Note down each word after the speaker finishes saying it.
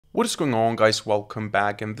What is going on, guys? Welcome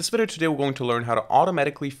back. In this video today we're going to learn how to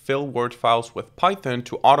automatically fill Word files with Python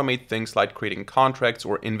to automate things like creating contracts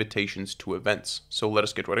or invitations to events. So let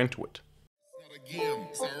us get right into it.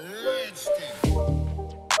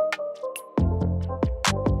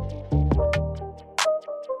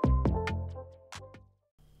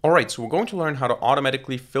 Alright, so we're going to learn how to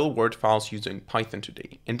automatically fill Word files using Python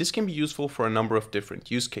today. And this can be useful for a number of different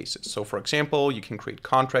use cases. So for example, you can create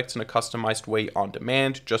contracts in a customized way on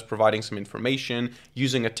demand, just providing some information,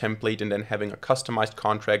 using a template, and then having a customized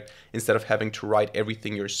contract instead of having to write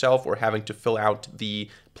everything yourself or having to fill out the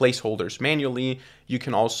placeholders manually. You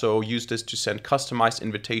can also use this to send customized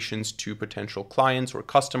invitations to potential clients or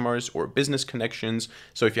customers or business connections.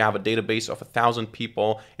 So if you have a database of 1,000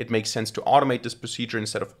 people, it makes sense to automate this procedure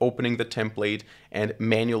instead of opening the template and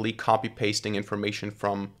manually copy pasting information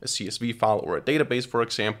from a CSV file or a database, for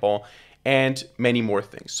example, and many more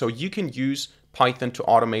things. So you can use Python to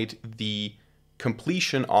automate the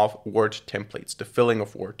completion of Word templates, the filling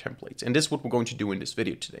of Word templates. And this is what we're going to do in this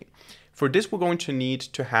video today. For this, we're going to need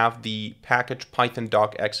to have the package Python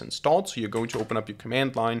docx installed. So you're going to open up your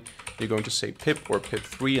command line. You're going to say pip or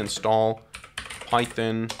pip3 install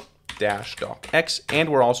Python -docx. And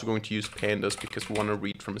we're also going to use pandas because we want to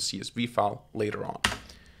read from a CSV file later on.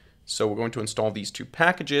 So we're going to install these two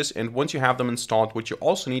packages, and once you have them installed, what you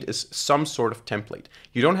also need is some sort of template.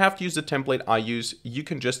 You don't have to use the template I use. You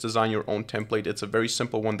can just design your own template. It's a very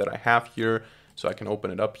simple one that I have here, so I can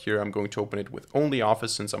open it up here. I'm going to open it with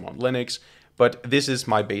OnlyOffice since I'm on Linux, but this is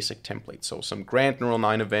my basic template. So some grand neural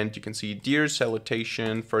 9 event. You can see dear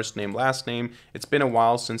salutation, first name, last name. It's been a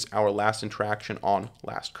while since our last interaction on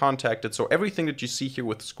last contacted. So everything that you see here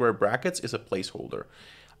with square brackets is a placeholder.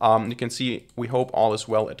 You can see, we hope all is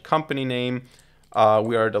well at company name.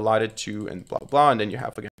 We are delighted to, and blah, blah, and then you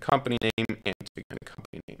have again company name and again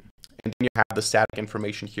company name. And then you have the static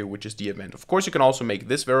information here, which is the event. Of course, you can also make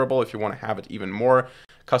this variable if you want to have it even more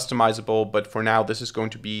customizable, but for now, this is going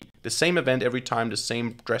to be the same event every time, the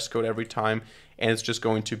same dress code every time, and it's just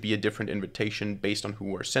going to be a different invitation based on who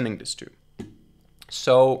we're sending this to.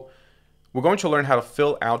 So we're going to learn how to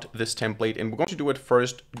fill out this template, and we're going to do it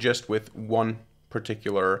first just with one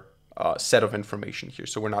particular set of information here.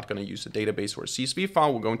 So we're not going to use a database or a CSV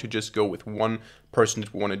file. We're going to just go with one person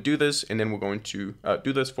that we want to do this, and then we're going to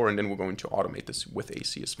do this for, and then we're going to automate this with a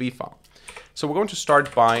CSV file. So we're going to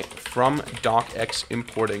start by from docx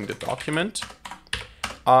importing the document.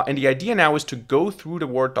 And the idea now is to go through the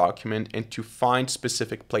Word document and to find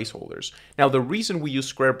specific placeholders. Now, the reason we use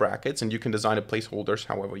square brackets, and you can design the placeholders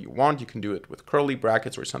however you want, you can do it with curly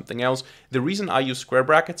brackets or something else. The reason I use square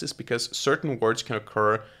brackets is because certain words can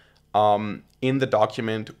occur in the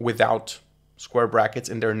document without square brackets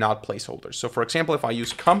and they're not placeholders. So for example, if I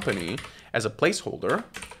use company as a placeholder,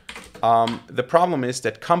 the problem is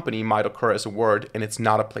that company might occur as a word and it's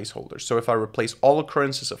not a placeholder. So if I replace all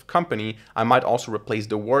occurrences of company, I might also replace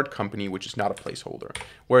the word company, which is not a placeholder.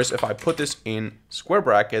 Whereas if I put this in square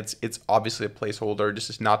brackets, it's obviously a placeholder. This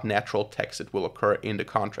is not natural text that will occur in the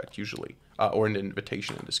contract usually, or in the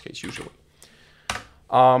invitation in this case usually.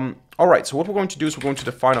 All right, so what we're going to do is we're going to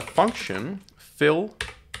define a function, fill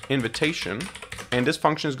invitation, and this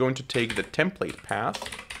function is going to take the template path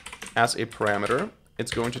as a parameter.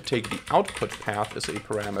 It's going to take the output path as a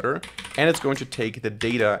parameter, and it's going to take the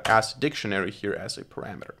data as dictionary here as a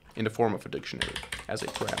parameter, in the form of a dictionary as a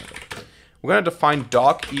parameter. We're going to define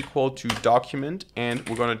doc equal to document, and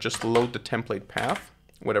we're going to just load the template path,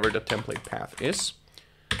 whatever the template path is.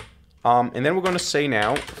 And then we're going to say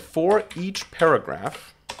now, for each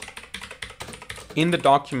paragraph in the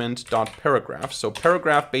document.paragraph, so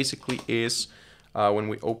paragraph basically is, when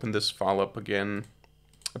we open this file up again,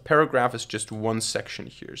 a paragraph is just one section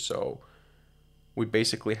here. So we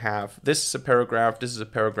basically have, this is a paragraph, this is a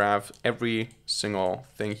paragraph, every single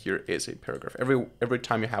thing here is a paragraph, every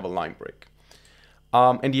time you have a line break.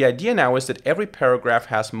 And the idea now is that every paragraph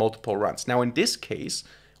has multiple runs. Now in this case,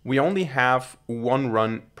 we only have one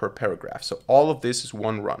run per paragraph. So all of this is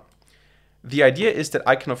one run. The idea is that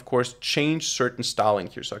I can, of course, change certain styling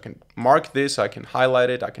here. So I can mark this, I can highlight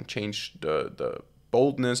it, I can change the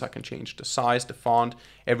boldness, I can change the size, the font,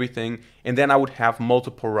 everything. And then I would have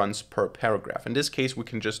multiple runs per paragraph. In this case, we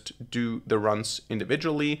can just do the runs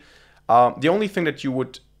individually. The only thing that you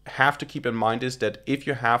would have to keep in mind is that if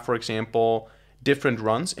you have, for example, different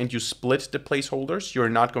runs and you split the placeholders, you're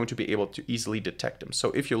not going to be able to easily detect them. So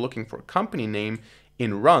if you're looking for a company name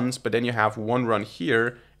in runs, but then you have one run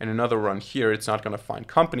here and another run here, it's not going to find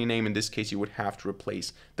company name. In this case, you would have to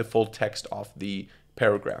replace the full text of the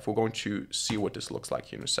paragraph. We're going to see what this looks like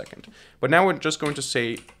here in a second. But now we're just going to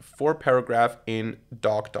say for paragraph in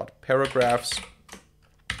doc.paragraphs,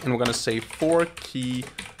 And we're going to say for key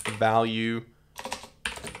value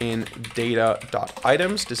in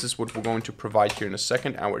data.items. This is what we're going to provide here in a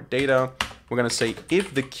second, our data. We're going to say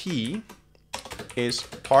if the key is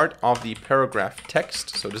part of the paragraph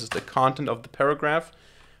text, so this is the content of the paragraph,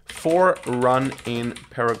 for run in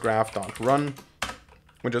paragraph.run,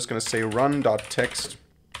 we're just going to say run.text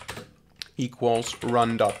equals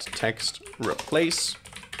run.text replace.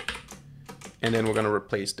 And then we're going to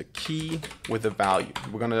replace the key with the value.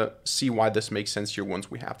 We're going to see why this makes sense here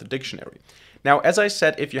once we have the dictionary. Now, as I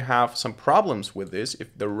said, if you have some problems with this,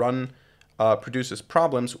 if the run produces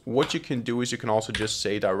problems, what you can do is you can also just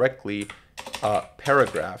say directly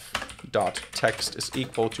paragraph.text is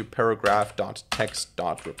equal to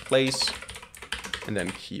paragraph.text.replace and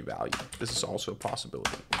then key value. This is also a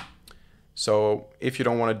possibility. So if you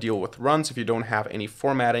don't want to deal with runs, if you don't have any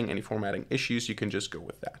formatting issues, you can just go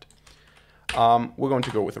with that. We're going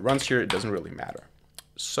to go with the runs here. It doesn't really matter.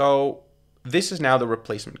 So this is now the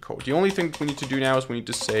replacement code. The only thing we need to do now is we need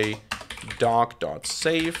to say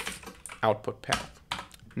doc.save output path.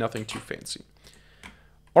 Nothing too fancy.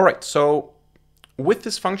 All right, so with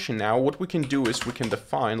this function now, what we can do is we can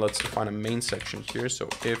define, let's define a main section here. So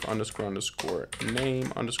if underscore underscore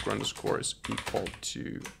name underscore underscore is equal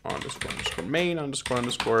to underscore underscore main underscore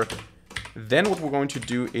underscore. Then what we're going to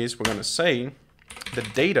do is we're going to say the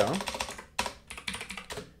data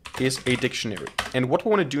is a dictionary. And what we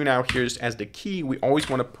want to do now here is as the key, we always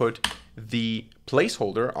want to put the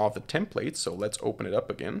placeholder of the template. So let's open it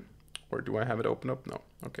up again. Or do I have it open up? No.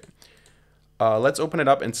 Okay. Let's open it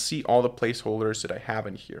up and see all the placeholders that I have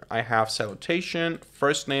in here. I have salutation,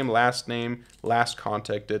 first name, last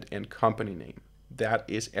contacted, and company name. That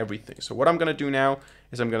is everything. So what I'm going to do now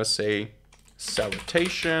is I'm going to say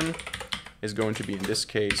salutation is going to be, in this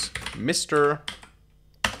case, Mr.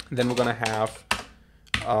 Then we're going to have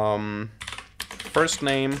first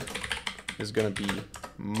name is going to be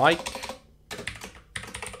Mike.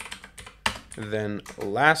 Then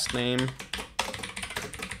last name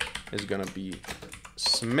is going to be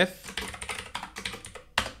Smith.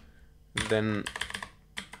 Then,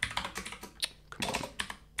 come on.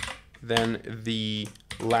 Then the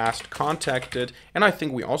last contacted. And I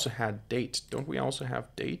think we also had date. Don't we also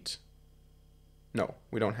have date? No,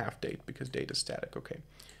 we don't have date because date is static. Okay.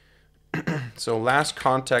 So last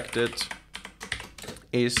contacted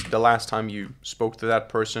is the last time you spoke to that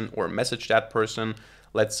person or messaged that person.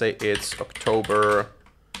 Let's say it's October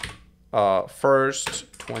 1st,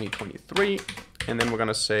 2023. And then we're going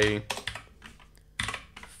to say,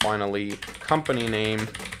 finally, company name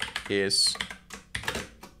is,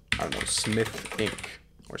 I don't know, Smith Inc.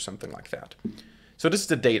 or something like that. So this is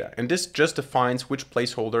the data, and this just defines which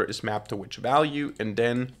placeholder is mapped to which value. And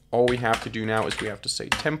then all we have to do now is we have to say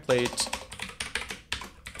template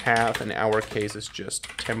path. In our case, is just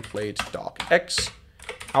template docx.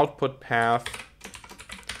 Output path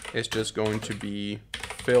is just going to be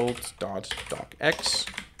filled.docx.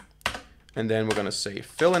 And then we're going to say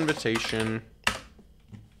fill invitation,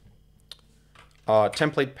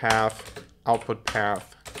 template path, output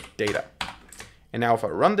path, data. And now if I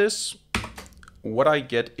run this, what I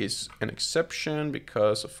get is an exception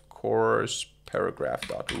because, of course,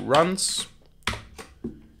 paragraph.runs.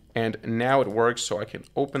 And now it works, so I can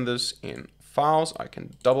open this in files. I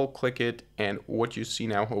can double click it. And what you see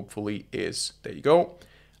now, hopefully, is, there you go,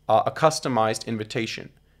 a customized invitation.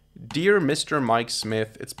 Dear Mr. Mike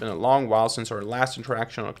Smith, it's been a long while since our last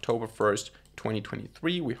interaction on October 1st,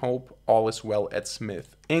 2023. We hope all is well at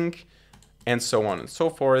Smith Inc. And so on and so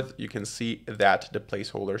forth. You can see that the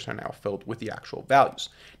placeholders are now filled with the actual values.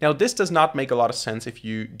 Now, this does not make a lot of sense if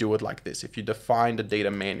you do it like this, if you define the data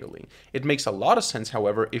manually. It makes a lot of sense,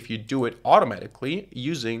 however, if you do it automatically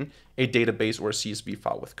using a database or a CSV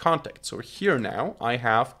file with context. So here now I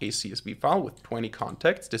have a CSV file with 20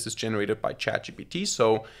 contacts. This is generated by ChatGPT.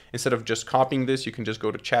 So instead of just copying this, you can just go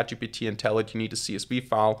to ChatGPT and tell it you need a CSV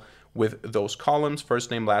file with those columns,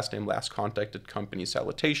 first name, last contacted, company,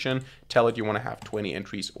 salutation. Tell it you want to have 20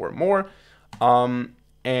 entries or more.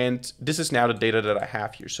 And this is now the data that I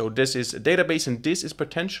have here. So this is a database, and this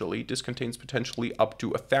contains potentially up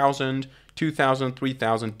to 1,000, 2,000,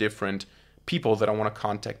 3,000 different people that I want to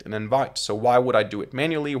contact and invite. So why would I do it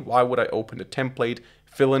manually? Why would I open the template,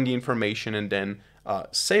 fill in the information, and then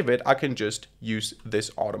save it? I can just use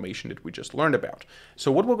this automation that we just learned about.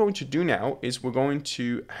 So what we're going to do now is we're going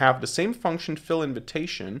to have the same function fill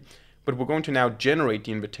invitation, but we're going to now generate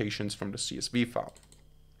the invitations from the CSV file.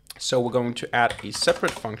 So we're going to add a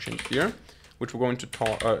separate function here, which we're going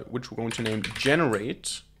to name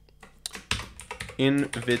generate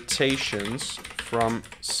invitations from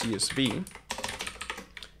CSV.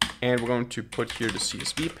 And we're going to put here the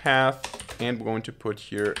CSV path, and we're going to put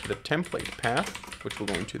here the template path, which we're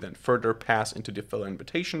going to then further pass into the fill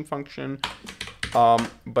invitation function.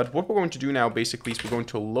 But what we're going to do now basically is we're going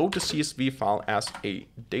to load the CSV file as a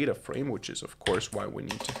data frame, which is of course why we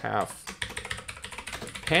need to have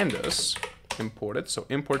pandas imported. So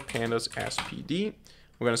import pandas as PD.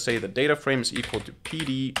 We're going to say the data frame is equal to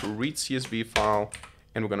PD read CSV file,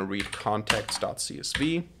 and we're going to read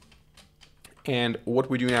context.csv. And what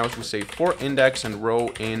we do now is we say for index and row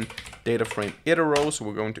in data frame iter_row. So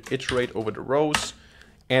we're going to iterate over the rows,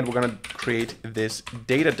 and we're going to create this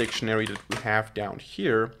data dictionary that we have down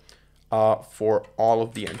here for all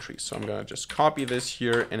of the entries. So I'm going to just copy this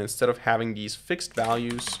here, and instead of having these fixed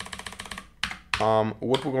values,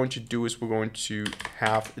 what we're going to do is we're going to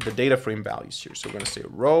have the data frame values here. So we're going to say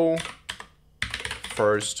row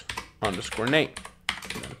first underscore name,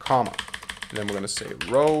 and then comma, and then we're going to say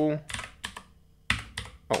row.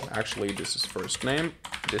 Oh, actually, this is first name.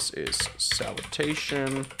 This is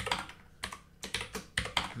salutation.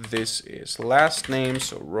 This is last name.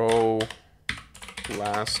 So row,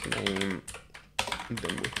 last name. And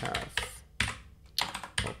then we have,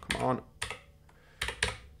 oh, come on.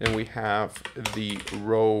 Then we have the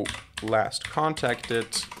row last contacted.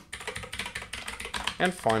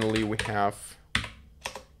 And finally, we have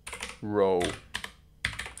row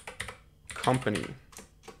company.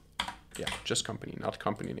 Yeah, just company, not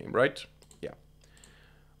company name, right? Yeah.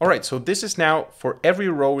 All right, so this is now for every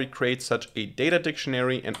row we create such a data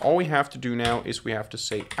dictionary, and all we have to do now is we have to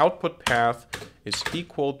say output path is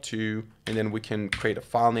equal to, and then we can create a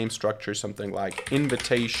file name structure, something like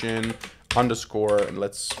invitation underscore, and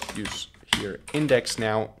let's use here index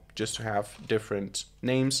now just to have different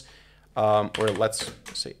names, or let's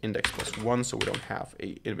say index +1 so we don't have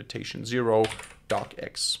a invitation 0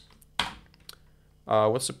 docx.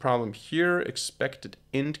 What's the problem here? Expected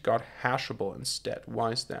int got hashable instead.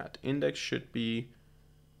 Why is that? Index should be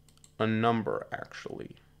a number,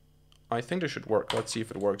 actually. I think this should work. Let's see if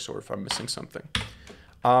it works or if I'm missing something.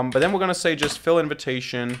 But then we're going to say just fill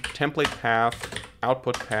invitation, template path,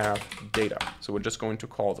 output path, data. So we're just going to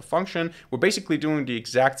call the function. We're basically doing the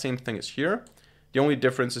exact same thing as here. The only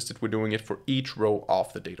difference is that we're doing it for each row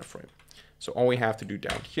of the data frame. So all we have to do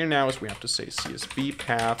down here now is we have to say CSV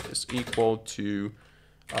path is equal to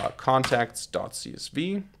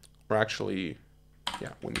contacts.csv. Or actually,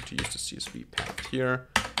 yeah, we need to use the CSV path here.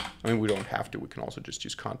 I mean, we don't have to. We can also just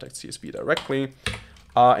use contact.csv directly.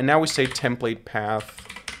 And now we say template path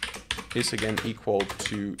is again equal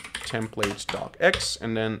to template.docx.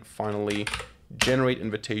 And then finally, generate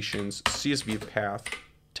invitations, CSV path,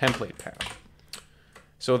 template path.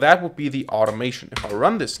 So that would be the automation. If I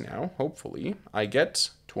run this now, hopefully, I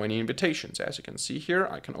get 20 invitations. As you can see here,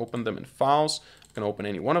 I can open them in files. I can open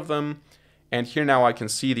any one of them. And here now I can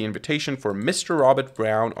see the invitation for Mr. Robert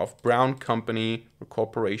Brown of Brown Company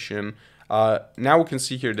Corporation. Now we can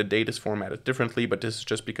see here the date is formatted differently, but this is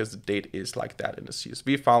just because the date is like that in the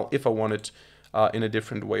CSV file. If I want it in a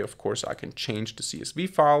different way, of course, I can change the CSV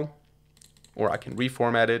file, or I can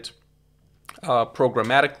reformat it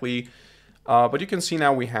programmatically. But you can see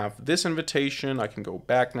now we have this invitation. I can go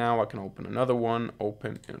back now. I can open another one,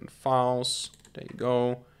 open in files. There you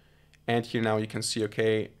go. And here now you can see,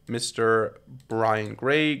 okay, Mr. Brian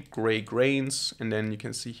Gray, Gray Grains. And then you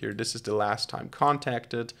can see here, this is the last time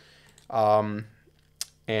contacted.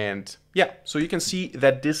 And yeah, so you can see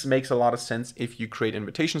that this makes a lot of sense if you create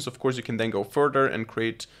invitations. Of course, you can then go further and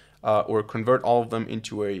create or convert all of them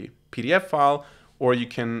into a PDF file. Or you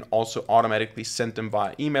can also automatically send them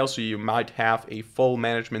via email. So you might have a full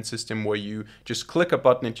management system where you just click a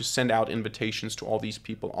button and you send out invitations to all these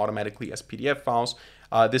people automatically as PDF files.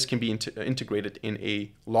 This can be integrated in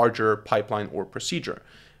a larger pipeline or procedure.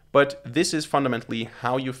 But this is fundamentally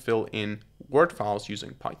how you fill in Word files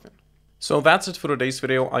using Python. So that's it for today's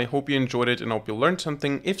video. I hope you enjoyed it and hope you learned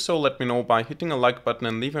something. If so, let me know by hitting a like button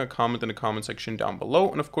and leaving a comment in the comment section down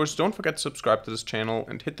below. And of course, don't forget to subscribe to this channel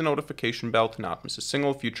and hit the notification bell to not miss a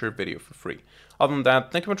single future video for free. Other than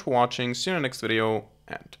that, thank you much for watching. See you in the next video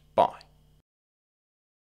and bye.